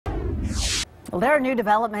Well, there are new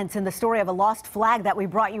developments in the story of a lost flag that we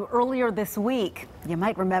brought you earlier this week. You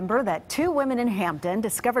might remember that 2 women in Hampton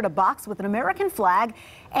discovered a box with an American flag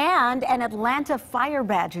and an Atlanta fire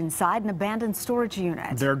badge inside an abandoned storage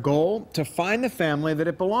unit. Their goal? To find the family that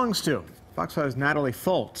it belongs to. Fox 5's Natalie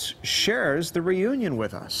Foltz shares the reunion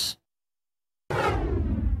with us.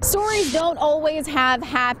 Stories don't always have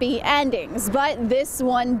happy endings, but this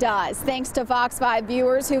one does. Thanks to Fox 5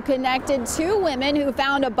 viewers who connected 2 women who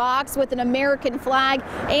found a box with an American flag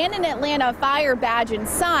and an Atlanta fire badge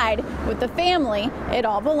inside with the family it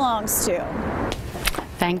all belongs to.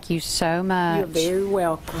 Thank you so much. You're very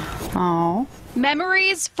welcome. Oh.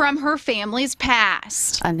 Memories from her family's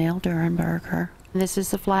past. Anil Durenberger. This is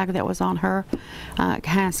the flag that was on her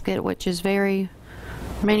casket, which is very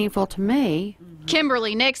meaningful to me.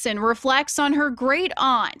 Kimberly Nixon reflects on her great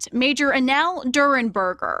aunt, Major Anil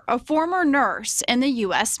Durenberger, a former nurse in the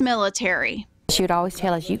U.S. military. She would always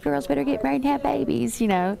tell us, you girls better get married and have babies, you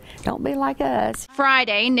know, don't be like us.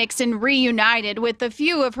 Friday, Nixon reunited with a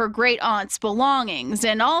few of her great aunt's belongings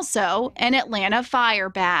and also an Atlanta fire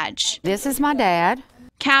badge. This is my dad.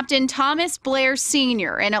 Captain Thomas Blair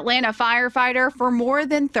Sr., an Atlanta firefighter for more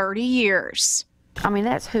than 30 years. I mean,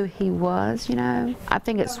 that's who he was, you know. I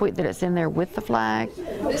think it's sweet that it's in there with the flag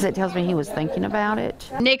because it tells me he was thinking about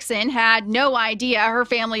it. Nixon had no idea her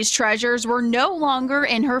family's treasures were no longer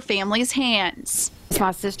in her family's hands.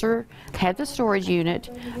 My sister had the storage unit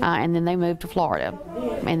and then they moved to Florida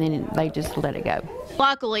and then they just let it go.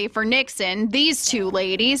 Luckily for Nixon, these 2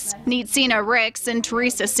 ladies, Neetsinna and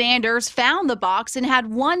Theresa Sanders, found the box and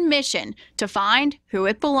had one mission: to find who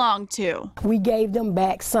it belonged to. We gave them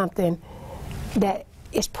back something that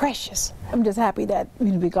is precious. I'm just happy that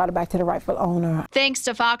we got it back to the rightful owner. Thanks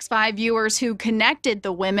to Fox 5 viewers who connected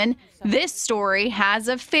the women, this story has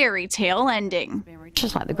a fairy tale ending.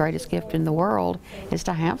 Just like the greatest gift in the world is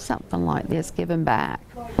to have something like this given back.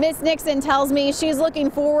 Miss Nixon tells me she's looking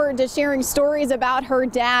forward to sharing stories about her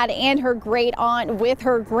dad and her great aunt with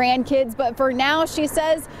her grandkids, but for now she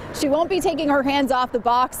says she won't be taking her hands off the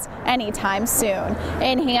box anytime soon.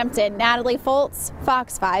 In Hampton, Natalie Foltz,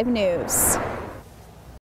 Fox 5 News.